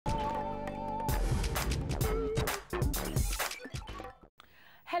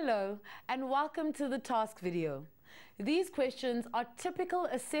Hello and welcome to the task video. These questions are typical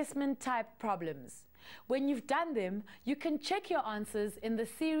assessment type problems. When you've done them, you can check your answers in the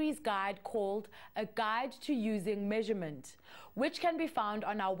series guide called A Guide to Using Measurement, which can be found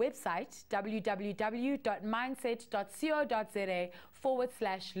on our website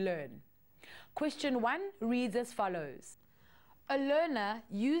www.mindset.co.za/learn. Question 1 reads as follows. A learner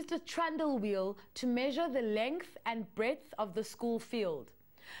used a trundle wheel to measure the length and breadth of the school field.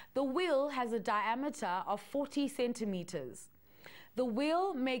 The wheel has a diameter of 40 centimeters. The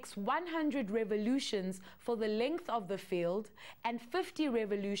wheel makes 100 revolutions for the length of the field and 50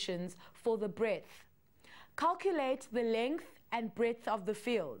 revolutions for the breadth. Calculate the length and breadth of the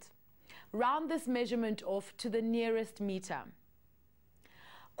field. Round this measurement off to the nearest meter.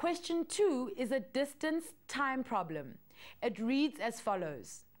 Question 2 is a distance time problem. It reads as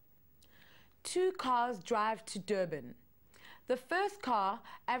follows. Two cars drive to Durban. The first car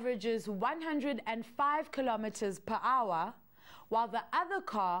averages 105 kilometers per hour, while the other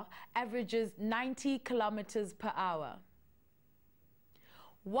car averages 90 kilometers per hour.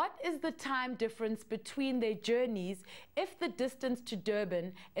 What is the time difference between their journeys if the distance to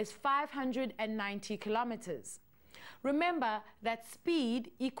Durban is 590 kilometers? Remember that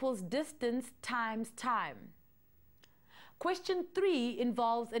speed equals distance times time. Question 3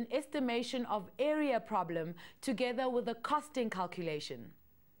 involves an estimation of area problem together with a costing calculation.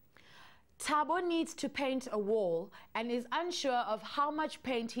 Thabo needs to paint a wall and is unsure of how much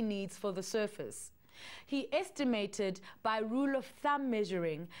paint he needs for the surface. He estimated by rule of thumb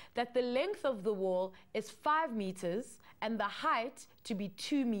measuring that the length of the wall is 5 meters and the height to be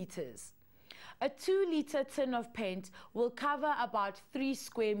 2 meters. A 2-liter tin of paint will cover about 3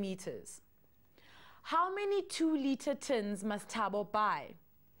 square meters. How many 2-liter tins must Thabo buy?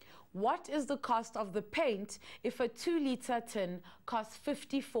 What is the cost of the paint if a 2-liter tin costs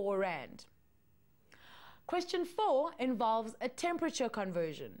 54 Rand? Question 4 involves a temperature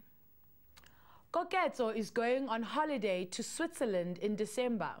conversion. Koketso is going on holiday to Switzerland in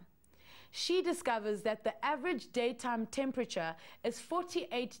December. She discovers that the average daytime temperature is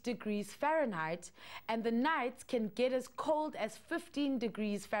 48 degrees Fahrenheit and the nights can get as cold as 15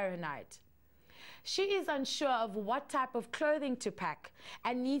 degrees Fahrenheit. She is unsure of what type of clothing to pack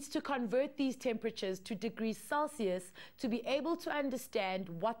and needs to convert these temperatures to degrees Celsius to be able to understand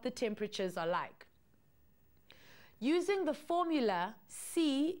what the temperatures are like. Using the formula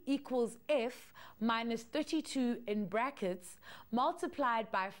C equals F minus 32 in brackets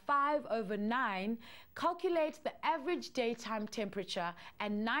multiplied by 5/9, calculate the average daytime temperature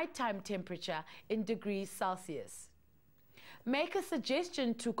and nighttime temperature in degrees Celsius. Make a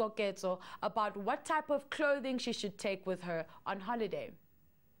suggestion to Koketso about what type of clothing she should take with her on holiday.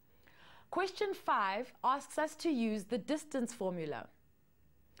 Question 5 asks us to use the distance formula.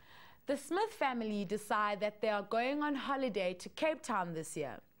 The Smith family decide that they are going on holiday to Cape Town this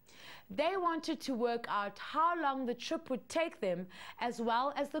year. They wanted to work out how long the trip would take them as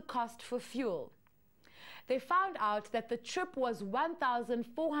well as the cost for fuel. They found out that the trip was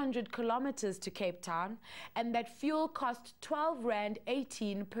 1,400 kilometers to Cape Town and that fuel cost 12 Rand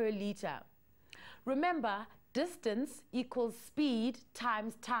 18 per liter. Remember, distance equals speed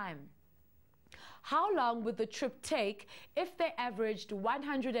times time. How long would the trip take if they averaged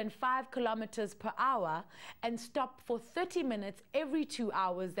 105 kilometers per hour and stopped for 30 minutes every 2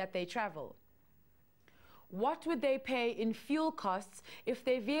 hours that they travel? What would they pay in fuel costs if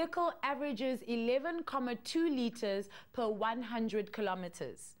their vehicle averages 11,2 liters per 100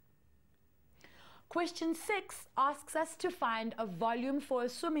 kilometers? Question 6 asks us to find a volume for a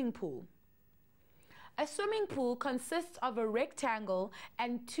swimming pool. A swimming pool consists of a rectangle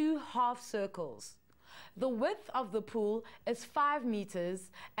and 2 half circles. The width of the pool is 5 meters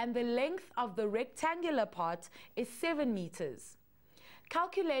and the length of the rectangular part is 7 meters.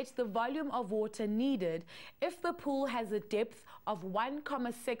 Calculate the volume of water needed if the pool has a depth of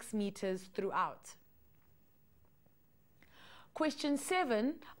 1,6 meters throughout. Question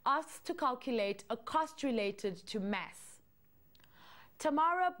 7 asks to calculate a cost related to mass.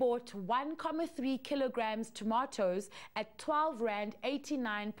 Tamara bought 1,3 kilograms tomatoes at 12 Rand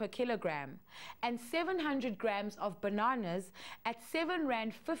 89 per kilogram and 700 grams of bananas at 7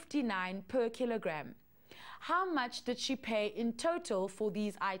 Rand 59 per kilogram. How much did she pay in total for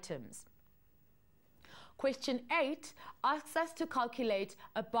these items? Question 8 asks us to calculate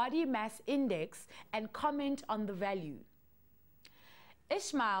a body mass index and comment on the value.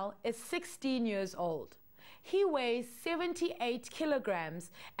 Ishmael is 16 years old. He weighs 78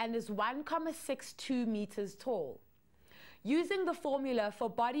 kilograms and is 1,62 meters tall. Using the formula for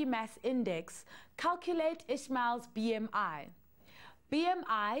body mass index, calculate Ishmael's BMI.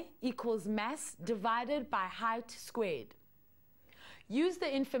 BMI equals mass divided by height squared. Use the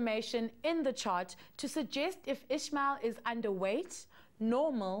information in the chart to suggest if Ishmael is underweight,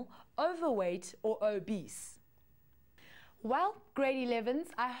 normal, overweight, or obese. Well, grade 11s,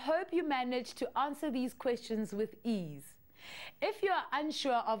 I hope you managed to answer these questions with ease. If you are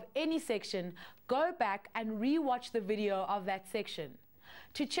unsure of any section, go back and re-watch the video of that section.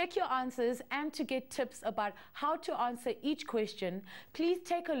 To check your answers and to get tips about how to answer each question, please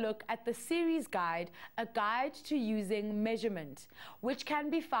take a look at the series guide, A Guide to Using Measurement, which can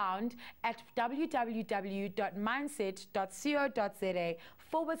be found at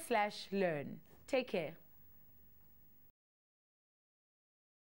www.mindset.co.za/learn. Take care.